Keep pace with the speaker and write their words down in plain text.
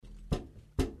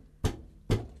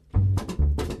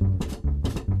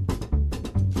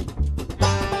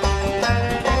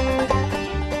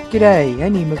G'day,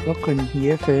 Annie McLaughlin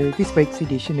here for this week's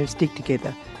edition of Stick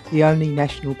Together, the only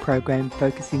national program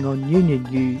focusing on union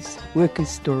news, workers'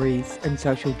 stories and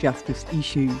social justice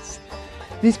issues.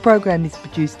 This program is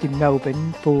produced in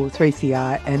Melbourne for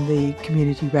 3CR and the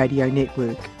Community Radio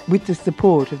Network, with the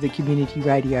support of the Community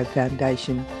Radio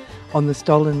Foundation on the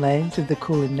stolen lands of the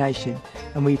Kulin Nation,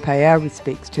 and we pay our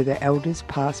respects to the elders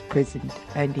past, present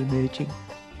and emerging.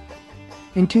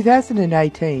 In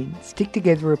 2018, Stick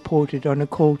Together reported on a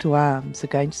call to arms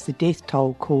against the death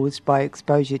toll caused by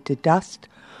exposure to dust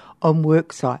on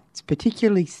work sites,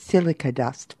 particularly silica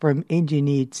dust from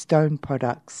engineered stone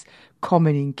products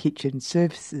common in kitchen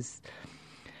surfaces.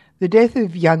 The death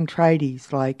of young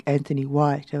tradies like Anthony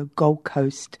White, a Gold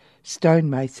Coast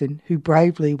stonemason who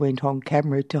bravely went on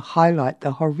camera to highlight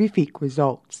the horrific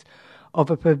results of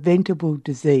a preventable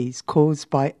disease caused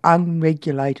by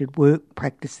unregulated work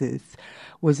practices,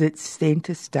 was at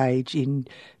centre stage in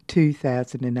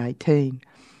 2018.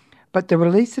 But the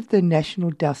release of the National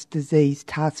Dust Disease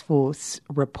Task Force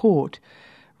report,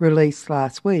 released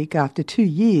last week after 2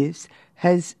 years,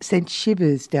 has sent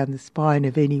shivers down the spine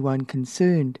of anyone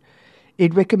concerned.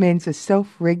 It recommends a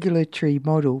self-regulatory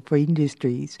model for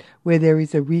industries where there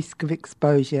is a risk of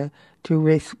exposure to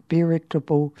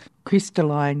respirable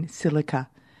crystalline silica,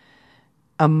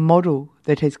 a model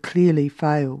that has clearly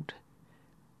failed.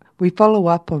 We follow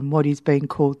up on what is being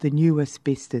called the new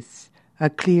asbestos, a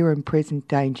clear and present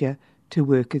danger to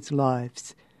workers'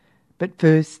 lives. But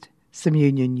first, some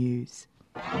union news.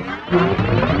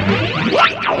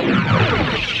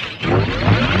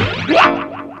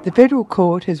 The Federal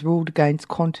Court has ruled against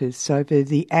Qantas over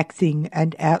the axing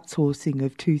and outsourcing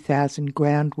of 2,000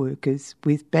 ground workers,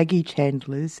 with baggage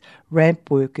handlers,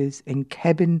 ramp workers and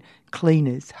cabin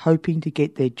cleaners hoping to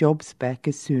get their jobs back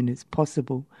as soon as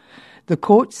possible. The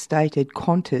court stated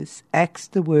Qantas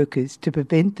axed the workers to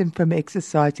prevent them from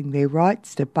exercising their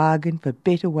rights to bargain for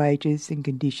better wages and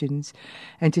conditions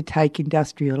and to take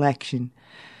industrial action.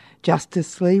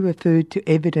 Justice Lee referred to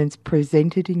evidence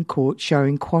presented in court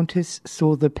showing Qantas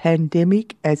saw the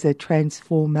pandemic as a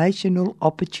transformational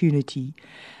opportunity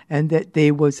and that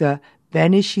there was a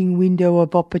vanishing window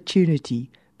of opportunity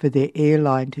for their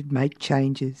airline to make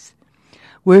changes.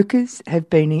 Workers have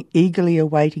been eagerly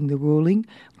awaiting the ruling,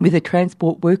 with a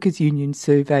Transport Workers Union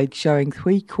survey showing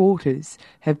 3/4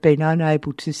 have been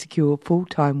unable to secure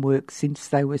full-time work since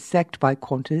they were sacked by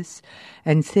Qantas,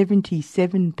 and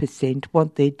 77%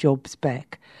 want their jobs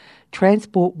back.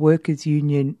 Transport Workers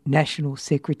Union National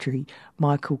Secretary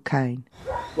Michael Cain.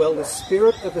 Well, the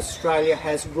spirit of Australia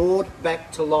has roared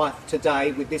back to life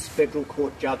today with this federal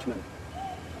court judgment.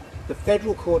 The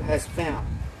federal court has found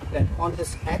that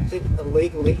Qantas acted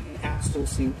illegally in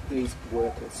outsourcing these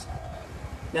workers.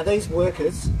 Now these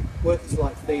workers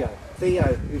like Theo,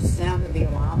 who sounded the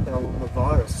alarm bell on the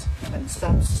virus and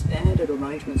substandard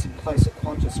arrangements in place at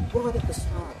Qantas right at the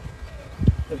start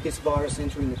of this virus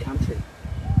entering the country.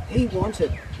 He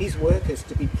wanted his workers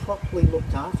to be properly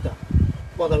looked after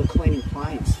while they were cleaning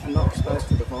planes and not exposed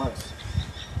to the virus.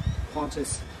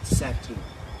 Qantas sacked him.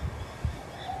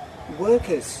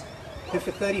 Workers who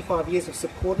for 35 years have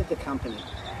supported the company,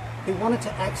 who wanted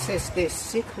to access their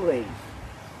sick leave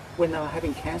when they were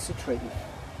having cancer treatment,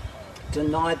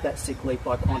 denied that sick leave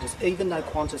by Qantas, even though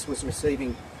Qantas was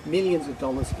receiving millions of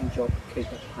dollars in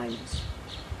JobKeeper payments.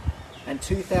 And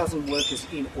 2,000 workers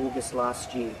in August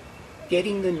last year,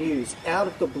 getting the news out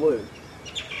of the blue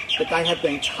that they had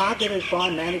been targeted by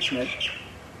management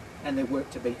and their work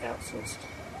to be outsourced.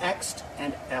 Axed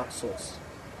and outsourced.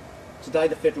 Today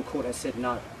the Federal Court has said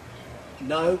no.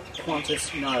 No,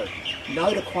 Qantas, no.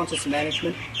 No to Qantas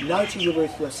management, no to your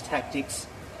ruthless tactics,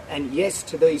 and yes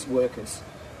to these workers.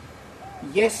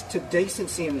 Yes to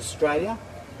decency in Australia,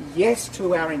 yes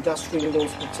to our industrial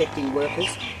laws protecting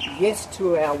workers, yes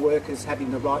to our workers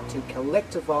having the right to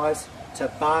collectivise, to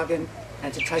bargain,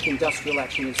 and to take industrial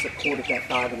action in support of that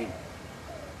bargaining.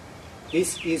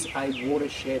 This is a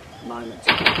watershed moment.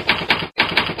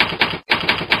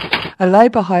 A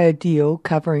labour hire deal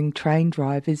covering train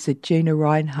drivers at Gina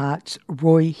Rinehart's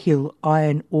Roy Hill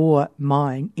iron ore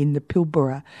mine in the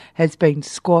Pilbara has been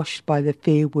squashed by the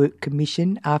Fair Work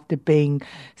Commission after being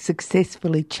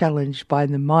successfully challenged by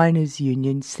the miners'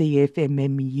 union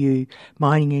CFMMU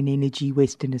Mining and Energy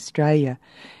Western Australia.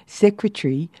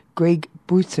 Secretary Greg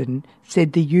Brusson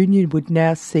said the union would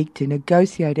now seek to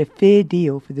negotiate a fair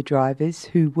deal for the drivers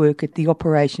who work at the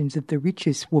operations of the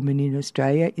richest woman in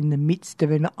Australia in the midst of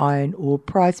an iron ore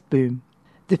price boom.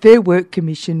 The Fair Work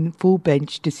Commission full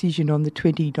bench decision on the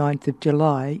 29th of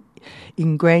July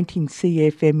in granting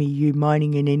CFMEU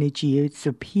Mining and Energy its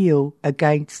appeal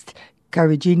against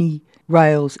Karijini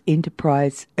Rail's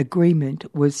enterprise agreement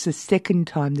was the second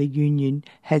time the union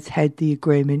has had the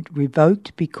agreement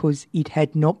revoked because it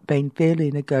had not been fairly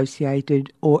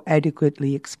negotiated or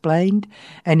adequately explained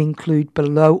and include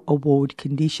below-award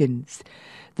conditions.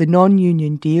 The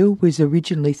non-union deal was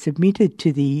originally submitted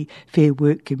to the Fair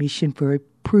Work Commission for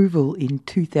approval in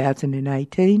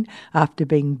 2018 after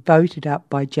being voted up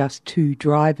by just 2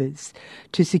 drivers.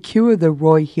 To secure the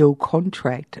Roy Hill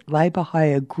contract, labour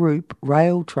hire group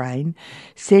Railtrain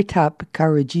set up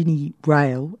Karijini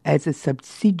Rail as a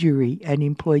subsidiary and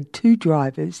employed 2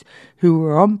 drivers who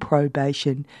were on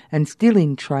probation and still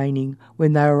in training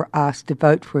when they were asked to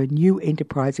vote for a new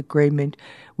enterprise agreement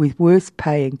with worse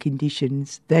pay and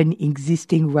conditions than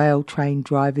existing Railtrain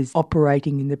drivers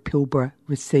operating in the Pilbara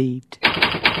received.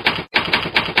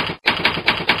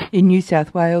 In New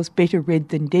South Wales, Better Red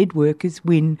Than Dead workers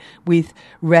win with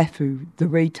RAFU, the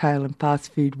Retail and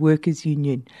Fast Food Workers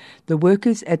Union. The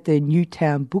workers at the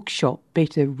Newtown bookshop,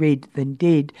 Better Red Than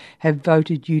Dead, have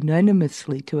voted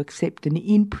unanimously to accept an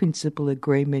in-principle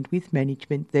agreement with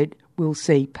management that will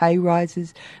see pay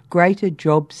rises, greater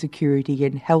job security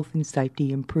and health and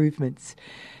safety improvements.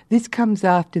 This comes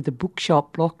after the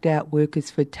bookshop blocked out workers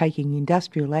for taking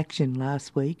industrial action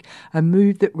last week, a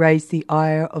move that raised the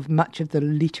ire of much of the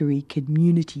literary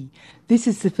community. This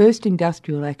is the first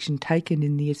industrial action taken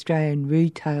in the Australian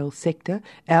retail sector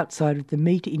outside of the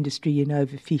meat industry in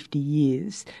over 50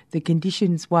 years. The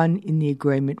conditions won in the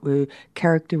agreement were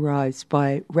characterised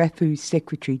by RAFU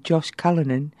Secretary Josh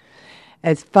Cullinan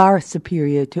as far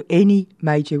superior to any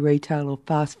major retail or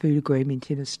fast food agreement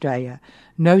in Australia.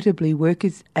 Notably,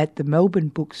 workers at the Melbourne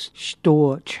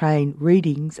bookstore chain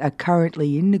Readings are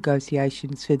currently in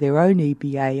negotiations for their own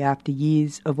EBA after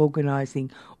years of organising,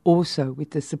 also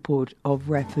with the support of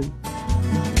RAFU.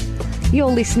 You're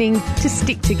listening to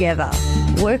Stick Together,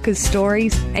 workers'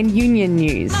 stories and union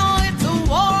news. No, it's a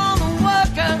war on the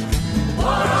workers.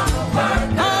 War on the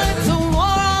workers. No, it's a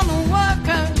war on the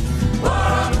workers. War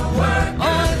on the workers.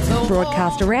 Oh, it's a war.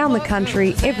 Broadcast around the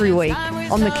country every week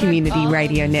on the Community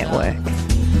Radio Network.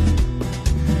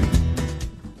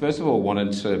 First of all, I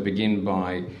wanted to begin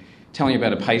by telling you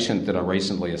about a patient that I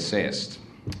recently assessed.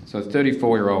 So a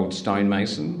 34-year-old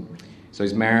stonemason. So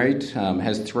he's married,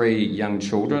 has 3 young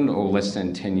children, all less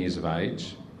than 10 years of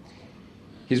age.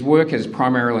 His work has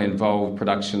primarily involved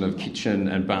production of kitchen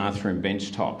and bathroom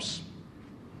bench tops.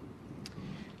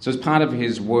 So as part of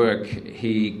his work,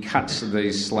 he cuts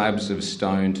these slabs of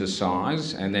stone to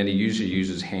size, and then he usually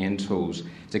uses hand tools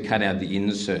to cut out the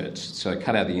inserts. So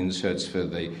cut out the inserts for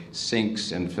the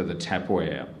sinks and for the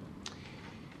tapware.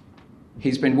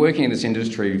 He's been working in this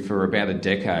industry for about a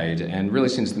decade, and really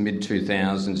since the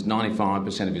mid-2000s,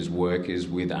 95% of his work is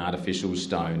with artificial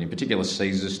stone, in particular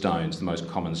Caesar stone's the most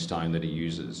common stone that he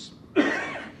uses.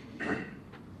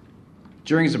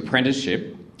 During his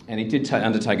apprenticeship, and he did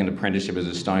undertake an apprenticeship as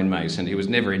a stonemason, he was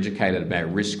never educated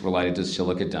about risk related to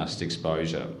silica dust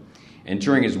exposure. And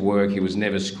during his work, he was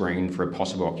never screened for a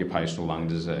possible occupational lung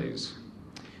disease.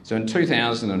 So in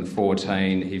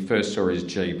 2014, he first saw his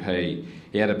GP.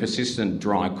 He had a persistent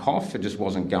dry cough, it just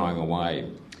wasn't going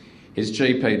away. His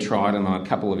GP tried him on a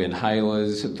couple of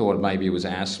inhalers, thought maybe it was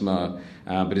asthma,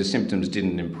 but his symptoms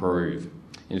didn't improve.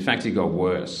 In fact, he got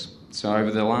worse. So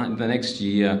over the next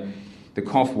year, the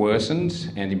cough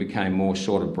worsened and he became more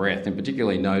short of breath, and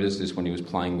particularly noticed this when he was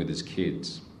playing with his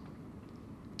kids.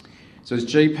 So his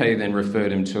GP then referred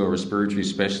him to a respiratory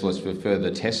specialist for further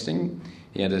testing.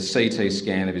 He had a CT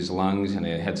scan of his lungs and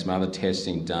he had some other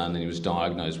testing done, and he was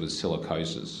diagnosed with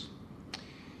silicosis.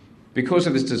 Because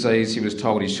of this disease, he was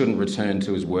told he shouldn't return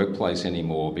to his workplace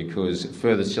anymore because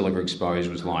further silica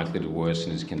exposure was likely to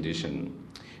worsen his condition.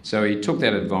 So he took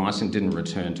that advice and didn't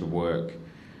return to work,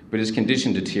 but his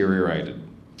condition deteriorated.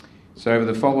 So over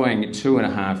the following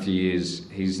 2.5 years,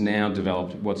 he's now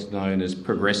developed what's known as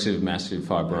progressive massive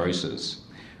fibrosis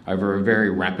over a very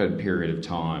rapid period of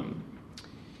time.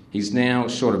 He's now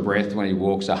short of breath when he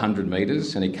walks 100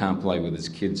 metres and he can't play with his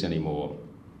kids anymore.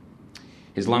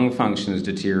 His lung function has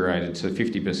deteriorated to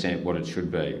 50% what it should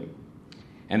be.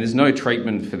 And there's no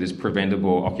treatment for this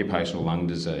preventable occupational lung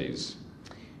disease.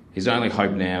 His only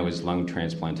hope now is lung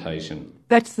transplantation.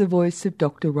 That's the voice of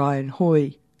Dr. Ryan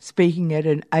Hoy, speaking at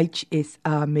an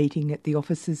HSR meeting at the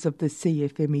offices of the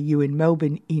CFMEU in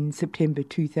Melbourne in September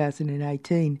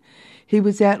 2018. He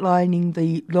was outlining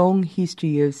the long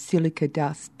history of silica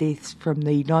dust deaths from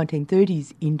the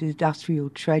 1930s industrial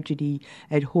tragedy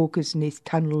at Hawker's Nest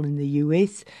Tunnel in the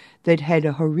US that had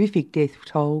a horrific death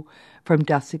toll, from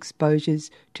dust exposures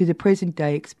to the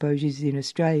present-day exposures in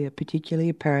Australia, particularly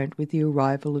apparent with the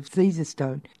arrival of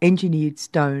Caesarstone, engineered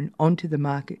stone, onto the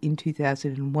market in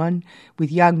 2001,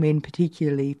 with young men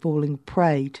particularly falling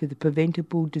prey to the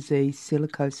preventable disease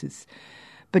silicosis.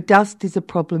 But dust is a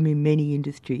problem in many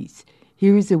industries.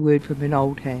 Here is a word from an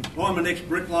old hand. I'm an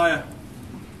ex-bricklayer.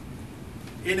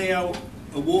 In our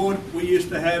award, we used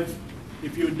to have,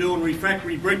 if you were doing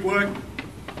refractory brickwork,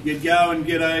 you'd go and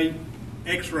get a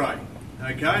X-ray,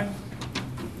 okay?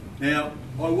 Now,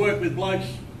 I worked with blokes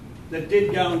that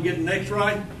did go and get an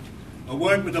X-ray. I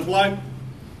worked with a bloke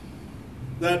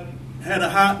that had a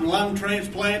heart and lung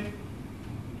transplant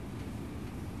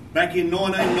back in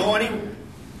 1990,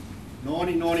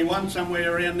 91,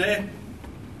 somewhere around there.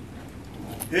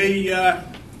 He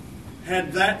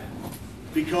had that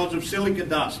because of silica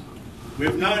dust.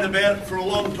 We've known about it for a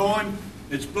long time.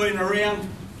 It's been around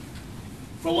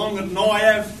for longer than I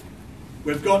have.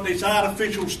 We've got this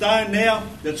artificial stone now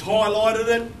that's highlighted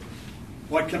it.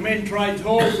 I commend Trades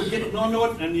Hall for getting onto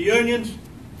it, and the unions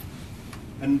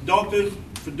and doctors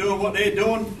for doing what they're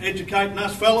doing, educating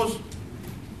us fellas.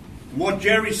 And what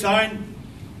Jerry's saying,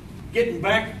 getting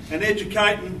back and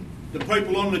educating the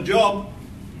people on the job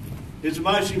is the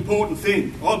most important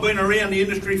thing. I've been around the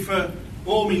industry for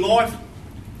all my life,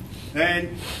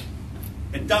 and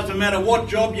it doesn't matter what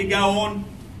job you go on.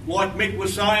 Like Mick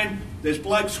was saying, there's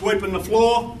blokes sweeping the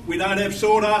floor. We don't have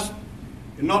sawdust.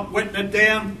 You're not wetting it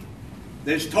down.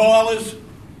 There's tilers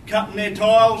cutting their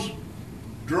tiles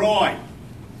dry.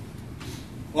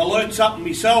 I learned something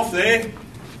myself there,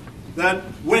 that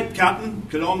wet cutting,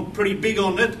 because I'm pretty big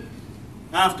on it.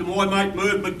 After my mate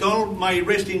Merv McDonald, may he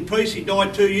rest in peace, he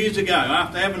died 2 years ago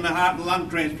after having a heart and lung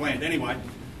transplant. Anyway,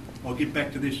 I'll get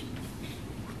back to this.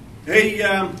 He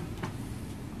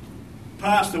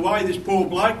passed away, this poor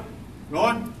bloke,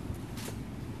 right?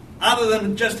 Other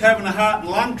than just having a heart and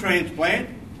lung transplant,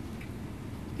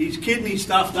 his kidney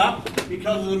stuffed up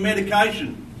because of the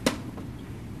medication.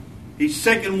 His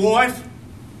second wife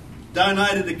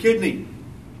donated a kidney.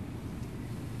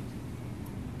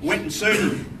 Went and sued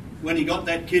him when he got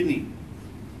that kidney.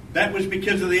 That was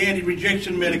because of the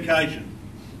anti-rejection medication.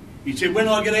 He said, when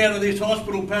I get out of this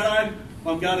hospital, Pato,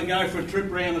 I'm going to go for a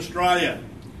trip around Australia.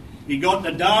 He got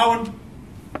to Darwin.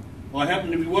 I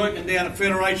happened to be working down at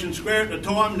Federation Square at the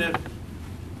time.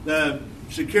 The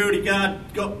security guard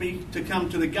got me to come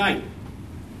to the gate.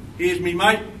 Here's me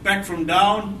mate back from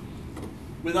Darwin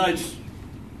with those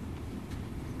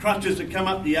crutches that come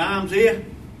up the arms here.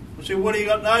 I said, what do you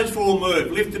got those for,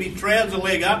 Merv? Lifted his trouser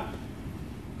leg up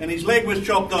and his leg was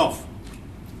chopped off.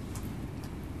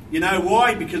 You know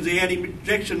why? Because the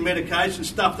anti-rejection medication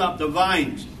stuffed up the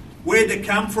veins. Where'd it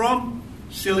come from?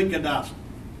 Silica dust.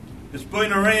 It's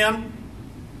been around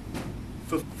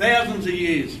for thousands of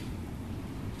years.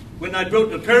 When they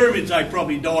built the pyramids, they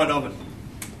probably died of it.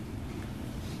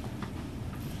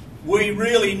 We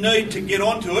really need to get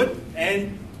onto it,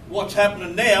 and what's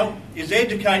happening now is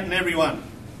educating everyone.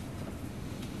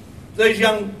 These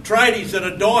young tradies that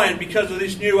are dying because of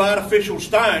this new artificial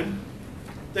stone,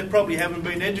 they probably haven't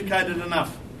been educated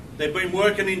enough. They've been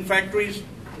working in factories.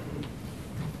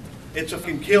 It's a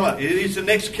fucking killer. It is the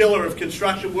next killer of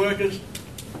construction workers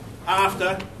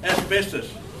after asbestos.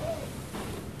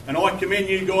 And I commend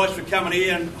you guys for coming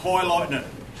here and highlighting it.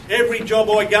 Every job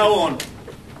I go on,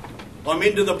 I'm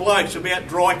into the blokes about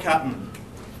dry cutting.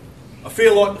 I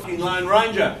feel like the fucking Lone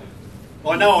Ranger.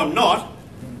 I know I'm not,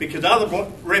 because other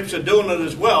reps are doing it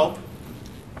as well.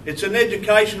 It's an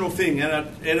educational thing, and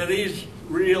it is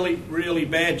really, really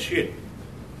bad shit.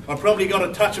 I probably got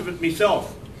a touch of it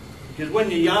myself, because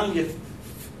when you're young, you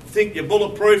think you're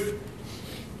bulletproof.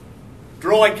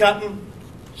 Dry cutting,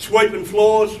 sweeping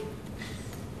floors,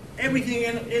 everything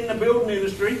in the building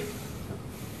industry,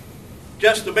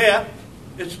 just about,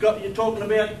 you're talking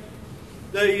about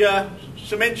the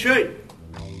cement sheet.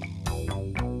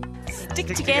 Stick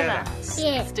together.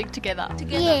 Yeah. Stick together.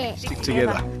 Yeah. Stick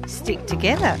together. Stick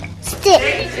together.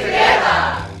 Stick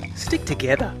together. Stick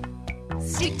together.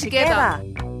 Stick together.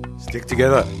 Stick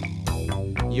together.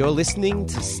 You're listening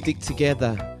to Stick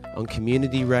Together on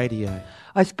Community Radio.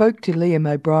 I spoke to Liam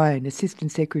O'Brien,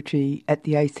 Assistant Secretary at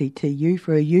the ACTU,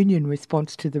 for a union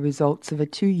response to the results of a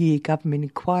 2-year government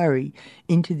inquiry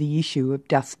into the issue of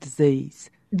dust disease.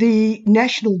 The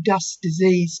National Dust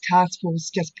Disease Task Force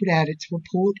just put out its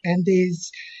report, and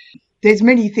there's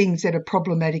many things that are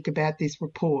problematic about this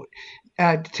report.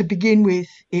 To begin with,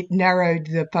 it narrowed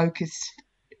the focus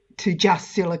to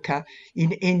just silica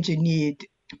in engineered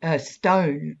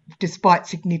stone, despite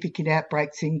significant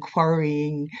outbreaks in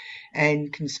quarrying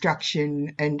and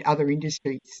construction and other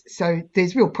industries. So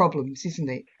there's real problems, isn't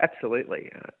there? Absolutely.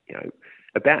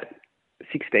 About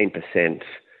 16%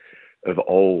 of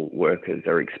all workers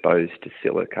are exposed to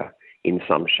silica in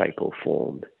some shape or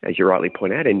form. As you rightly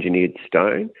point out, engineered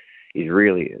stone is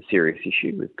really a serious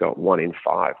issue. We've got 1 in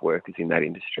 5 workers in that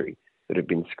industry that have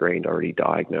been screened already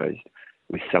diagnosed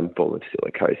with some form of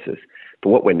silicosis. But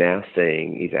what we're now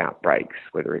seeing is outbreaks,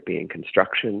 whether it be in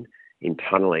construction, in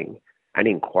tunnelling and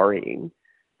in quarrying,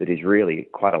 that is really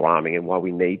quite alarming, and why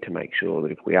we need to make sure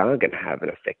that if we are going to have an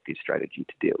effective strategy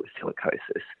to deal with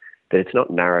silicosis, that it's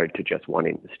not narrowed to just one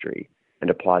industry and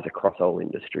applies across all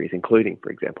industries, including,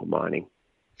 for example, mining.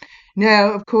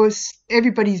 Now, of course,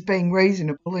 everybody's being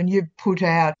reasonable, and you've put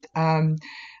out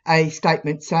a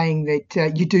statement saying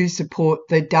that you do support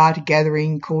the data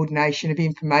gathering, coordination of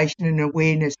information and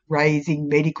awareness raising,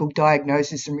 medical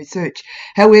diagnosis and research.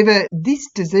 However,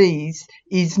 this disease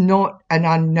is not an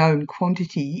unknown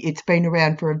quantity. It's been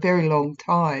around for a very long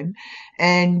time,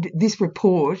 and this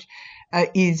report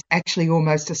is actually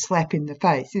almost a slap in the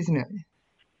face, isn't it?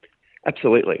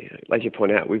 Absolutely. As you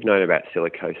point out, we've known about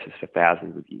silicosis for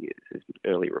thousands of years. There's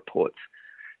been early reports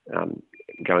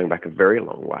going back a very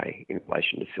long way in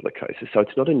relation to silicosis. So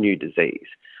it's not a new disease.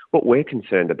 What we're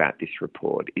concerned about this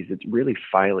report is it's really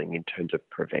failing in terms of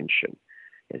prevention.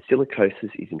 And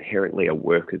silicosis is inherently a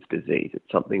worker's disease.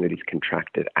 It's something that is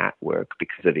contracted at work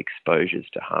because of exposures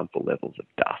to harmful levels of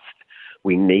dust.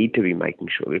 We need to be making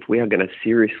sure that if we are going to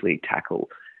seriously tackle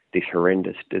this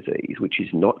horrendous disease, which is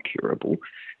not curable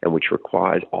and which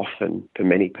requires often, for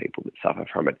many people that suffer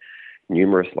from it,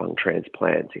 numerous lung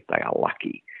transplants if they are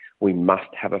lucky, we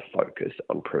must have a focus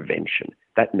on prevention.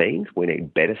 That means we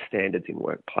need better standards in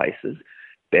workplaces,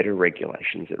 better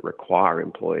regulations that require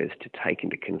employers to take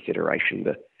into consideration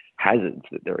the hazards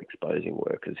that they're exposing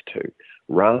workers to,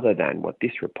 rather than what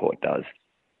this report does,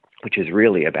 which is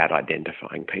really about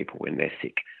identifying people when they're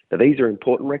sick. Now, these are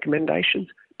important recommendations,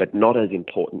 but not as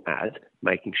important as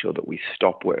making sure that we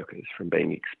stop workers from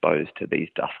being exposed to these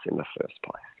dusts in the first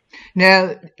place.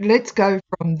 Now, let's go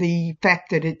from the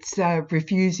fact that it's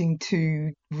refusing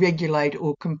to regulate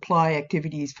or comply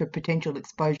activities for potential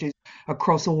exposures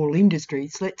across all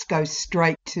industries. Let's go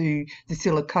straight to the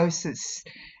silicosis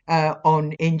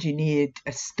on engineered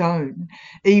stone.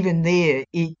 Even there,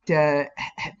 it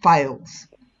fails.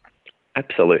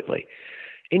 Absolutely.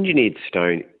 Engineered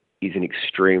stone is an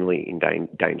extremely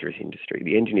dangerous industry.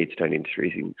 The engineered stone industry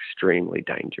is an extremely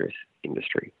dangerous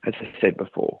industry. As I said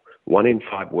before, 1 in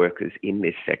 5 workers in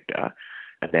this sector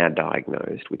are now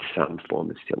diagnosed with some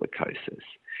form of silicosis.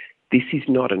 This is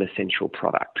not an essential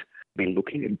product. We're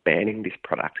looking at banning this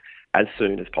product as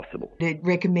soon as possible. It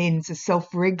recommends a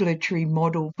self-regulatory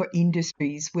model for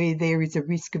industries where there is a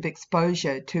risk of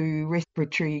exposure to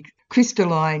respiratory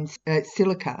crystalline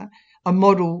silica, a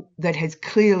model that has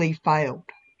clearly failed.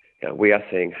 Now, we are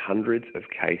seeing hundreds of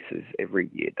cases every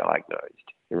year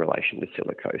diagnosed in relation to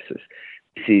silicosis.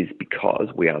 This is because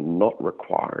we are not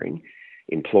requiring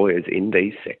employers in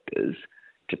these sectors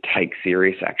to take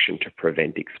serious action to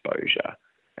prevent exposure.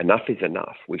 Enough is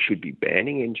enough. We should be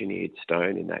banning engineered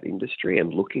stone in that industry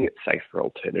and looking at safer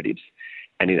alternatives.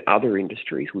 And in other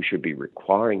industries, we should be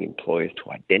requiring employers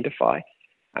to identify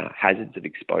hazards of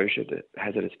exposure to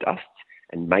hazardous dusts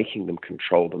and making them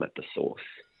control them at the source.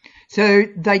 So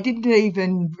they didn't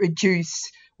even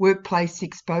reduce workplace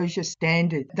exposure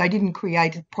standard. They didn't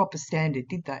create a proper standard,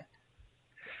 did they?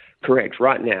 Correct.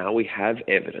 Right now, we have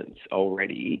evidence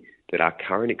already that our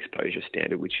current exposure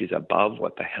standard, which is above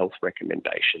what the health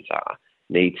recommendations are,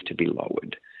 needs to be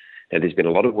lowered. Now, there's been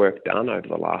a lot of work done over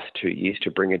the last 2 years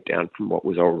to bring it down from what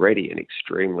was already an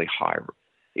extremely high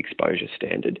exposure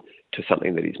standard to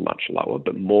something that is much lower,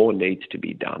 but more needs to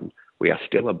be done. We are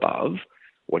still above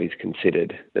what is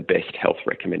considered the best health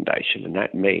recommendation, and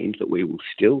that means that we will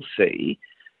still see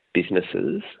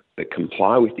businesses that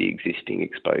comply with the existing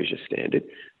exposure standard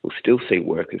will still see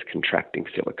workers contracting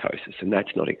silicosis, and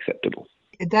that's not acceptable.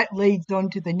 That leads on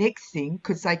to the next thing,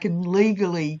 because they can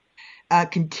legally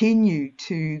continue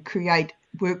to create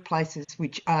workplaces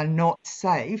which are not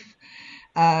safe,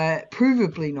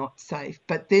 provably not safe,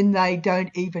 but then they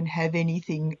don't even have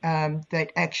anything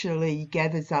that actually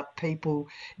gathers up people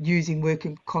using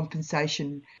workers'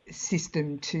 compensation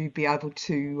system to be able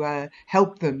to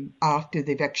help them after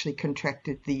they've actually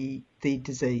contracted the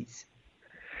disease.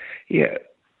 Yeah,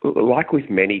 like with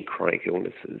many chronic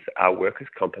illnesses, our workers'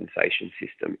 compensation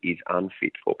system is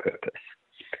unfit for purpose.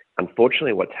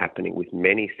 Unfortunately, what's happening with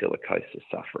many silicosis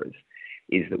sufferers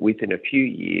is that within a few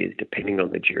years, depending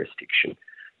on the jurisdiction,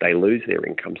 they lose their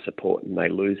income support and they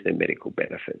lose their medical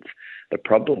benefits. The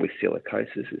problem with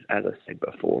silicosis is, as I said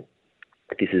before,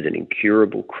 this is an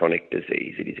incurable chronic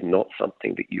disease. It is not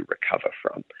something that you recover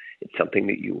from. It's something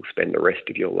that you will spend the rest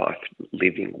of your life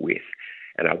living with.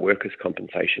 And our workers'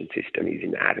 compensation system is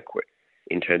inadequate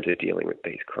in terms of dealing with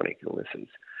these chronic illnesses.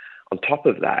 On top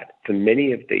of that, for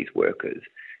many of these workers,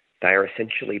 they are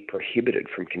essentially prohibited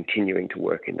from continuing to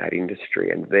work in that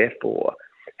industry and therefore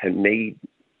need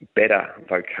better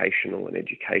vocational and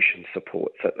education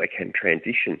support so that they can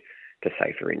transition to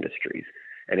safer industries.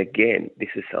 And again, this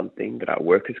is something that our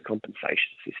workers'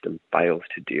 compensation system fails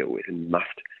to deal with and must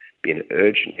be an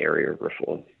urgent area of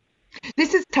reform.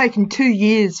 This has taken 2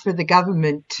 years for the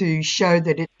government to show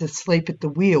that it's asleep at the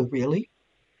wheel, really.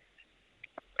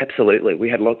 Absolutely. We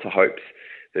had lots of hopes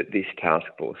that this task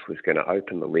force was going to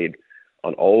open the lid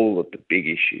on all of the big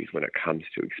issues when it comes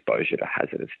to exposure to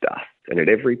hazardous dust. And at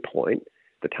every point,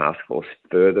 the task force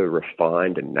further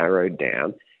refined and narrowed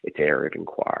down its area of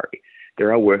inquiry.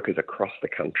 There are workers across the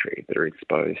country that are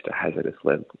exposed to hazardous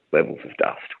levels of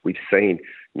dust. We've seen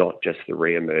not just the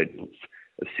re-emergence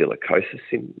of silicosis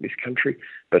in this country,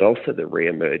 but also the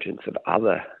re-emergence of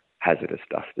other hazardous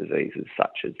dust diseases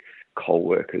such as coal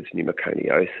workers,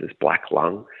 pneumoconiosis, black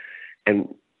lung. And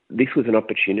this was an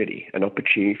opportunity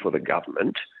for the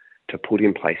government to put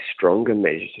in place stronger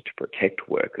measures to protect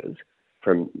workers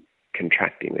from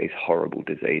contracting these horrible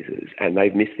diseases, and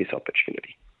they've missed this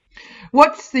opportunity.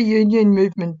 What's the union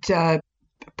movement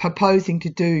proposing to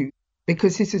do?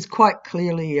 Because this is quite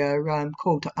clearly a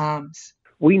call to arms.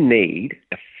 We need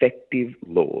effective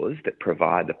laws that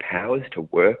provide the powers to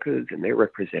workers and their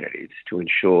representatives to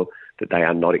ensure that they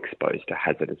are not exposed to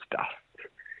hazardous dust.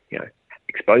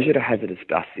 Exposure to hazardous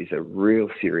dust is a real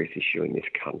serious issue in this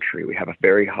country. We have a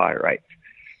very high rate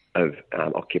of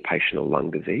occupational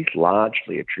lung disease,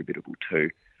 largely attributable to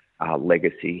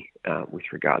legacy with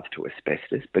regards to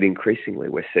asbestos, but increasingly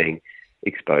we're seeing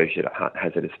exposure to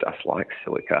hazardous dust like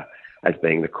silica as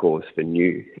being the cause for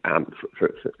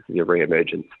for the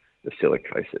re-emergence of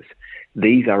silicosis.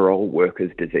 These are all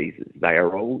workers' diseases. They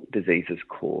are all diseases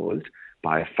caused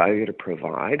by a failure to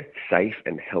provide safe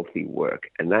and healthy work,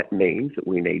 and that means that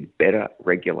we need better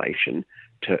regulation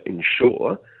to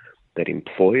ensure that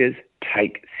employers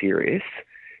take serious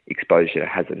exposure to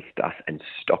hazardous dust and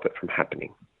stop it from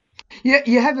happening. Yeah,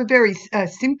 you have a very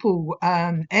simple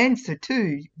answer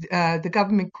too. The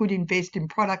government could invest in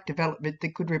product development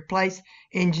that could replace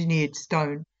engineered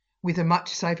stone with a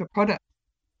much safer product.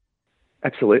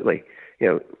 Absolutely.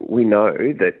 We know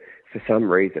that for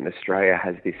some reason Australia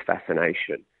has this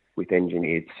fascination with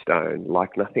engineered stone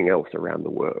like nothing else around the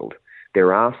world.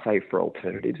 There are safer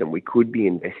alternatives, and we could be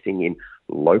investing in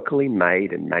locally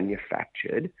made and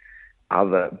manufactured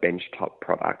other benchtop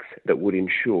products that would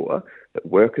ensure that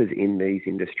workers in these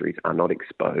industries are not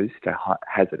exposed to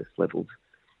hazardous levels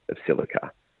of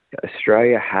silica.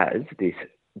 Australia has this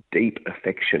deep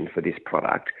affection for this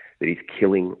product that is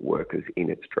killing workers in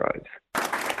its droves.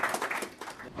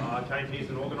 Kate here's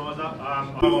an organiser.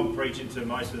 I'm preaching to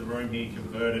most of the room here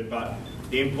converted, but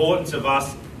the importance of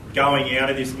us going out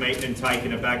of this meeting and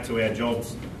taking it back to our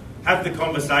jobs. Have the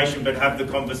conversation, but have the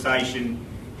conversation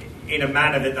in a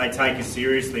manner that they take us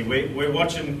seriously. We're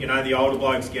watching, the older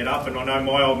blokes get up, and I know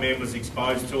my old man was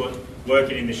exposed to it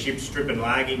working in the ship strip and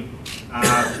lagging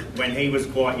when he was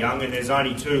quite young, and there's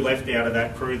only 2 left out of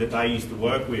that crew that they used to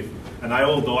work with, and they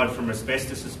all died from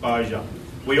asbestos exposure.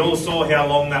 We all saw how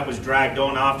long that was dragged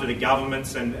on after the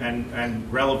governments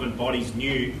and relevant bodies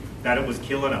knew that it was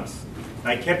killing us.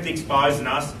 They kept exposing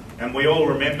us, and we all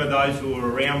remember those who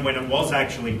were around when it was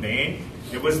actually banned.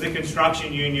 It was the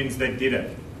construction unions that did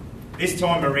it. This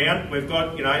time around, we've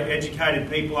got educated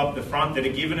people up the front that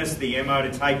are giving us the MO to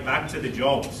take back to the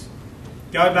jobs.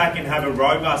 Go back and have a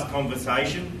robust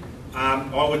conversation.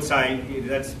 I would say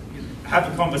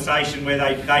have a conversation where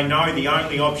they know the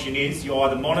only option is you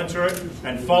either monitor it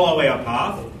and follow our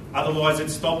path, otherwise it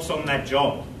stops on that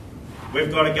job. We've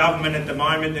got a government at the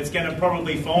moment that's going to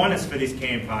probably fine us for this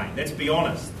campaign, let's be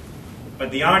honest.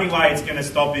 But the only way it's going to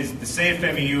stop is the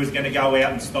CFMEU is going to go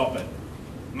out and stop it.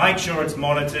 Make sure it's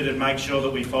monitored and make sure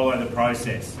that we follow the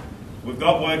process. We've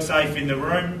got WorkSafe in the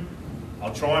room.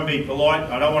 I'll try and be polite.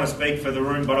 I don't want to speak for the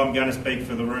room, but I'm going to speak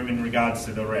for the room in regards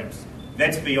to the reps.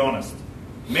 Let's be honest.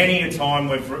 Many a time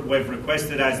we've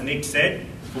requested, as Nick said,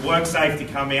 for WorkSafe to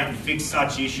come out and fix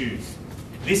such issues.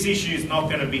 This issue is not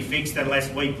going to be fixed unless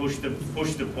we push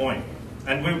the point.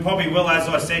 And we probably will, as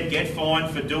I said, get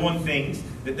fined for doing things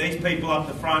that these people up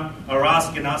the front are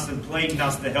asking us and pleading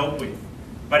us to help with.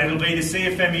 But it'll be the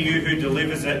CFMEU who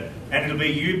delivers it, and it'll be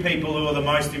you people who are the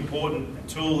most important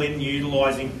tool in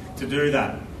utilising to do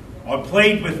that. I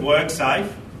plead with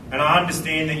WorkSafe, and I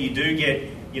understand that you do get,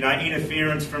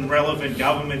 interference from relevant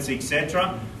governments,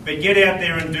 etc. But get out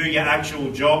there and do your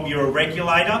actual job. You're a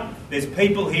regulator. There's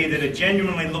people here that are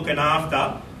genuinely looking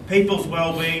after people's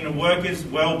well-being and workers'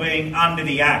 well-being under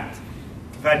the Act.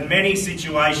 I've had many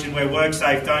situations where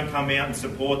WorkSafe don't come out and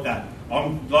support that.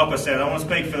 Like I said, I don't want to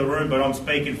speak for the room, but I'm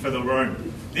speaking for the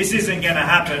room. This isn't going to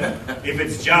happen if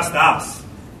it's just us.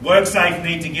 WorkSafe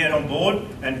need to get on board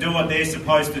and do what they're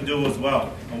supposed to do as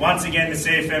well. And once again, the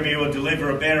CFMU will deliver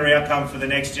a better outcome for the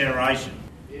next generation.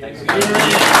 Thanks.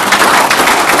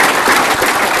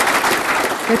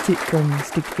 That's it from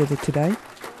Stick Together today.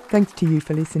 Thanks to you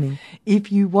for listening.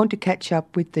 If you want to catch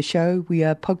up with the show, we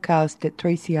are podcast at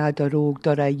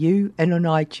 3cr.org.au and on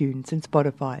iTunes and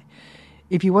Spotify.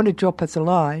 If you want to drop us a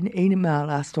line, email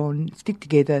us on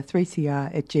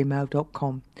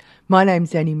sticktogether3cr@gmail.com. My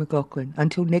name's Annie McLaughlin.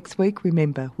 Until next week,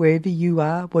 remember, wherever you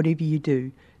are, whatever you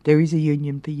do, there is a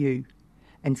union for you.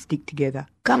 And stick together.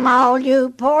 Come all you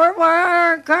poor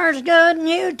workers, good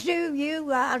news to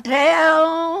you I'll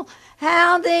tell,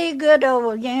 how the good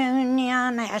old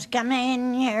union has come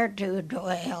in here to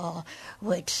dwell.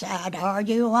 Which side are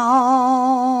you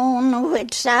on?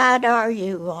 Which side are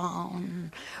you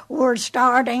on? We're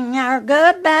starting our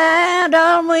good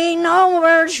battle, we know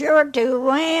we're sure to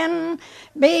win,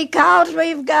 because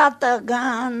we've got the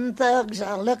gun thugs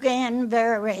looking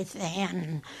very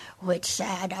thin. Which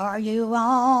side are you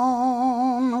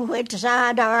on? Which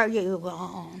side are you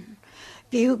on?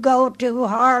 If you go to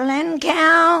Harlan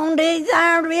County,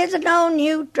 there is no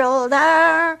neutral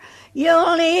there.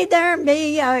 You'll either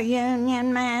be a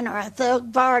Union man or a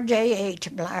thug for J.H.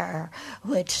 Blair.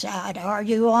 Which side are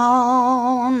you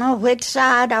on? Which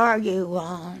side are you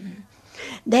on?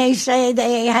 They say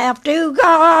they have to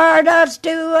guard us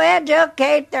to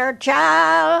educate their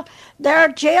child.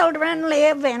 Their children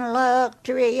live in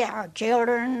luxury, our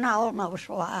children almost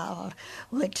wild.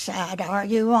 Which side are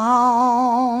you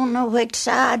on? Which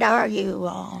side are you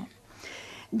on?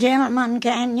 Gentlemen,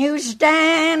 can you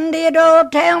stand it? Oh,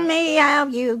 tell me how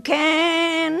you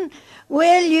can.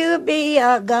 Will you be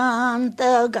a gun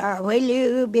thug or will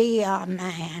you be a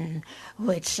man?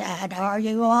 Which side are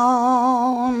you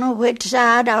on? Which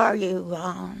side are you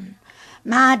on?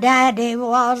 My daddy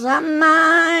was a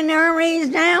miner, he's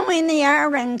now in the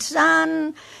iron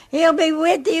sun. He'll be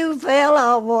with you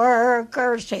fellow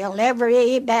workers till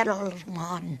every battle's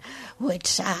won. Which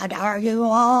side are you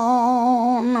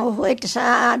on? Which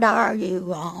side are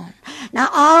you on? Now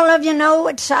all of you know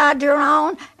which side you're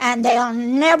on, and they'll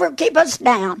never keep us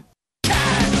down.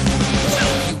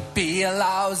 Will you be a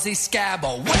lousy scab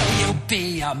or will you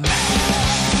be a man?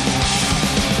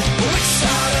 Which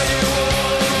side are you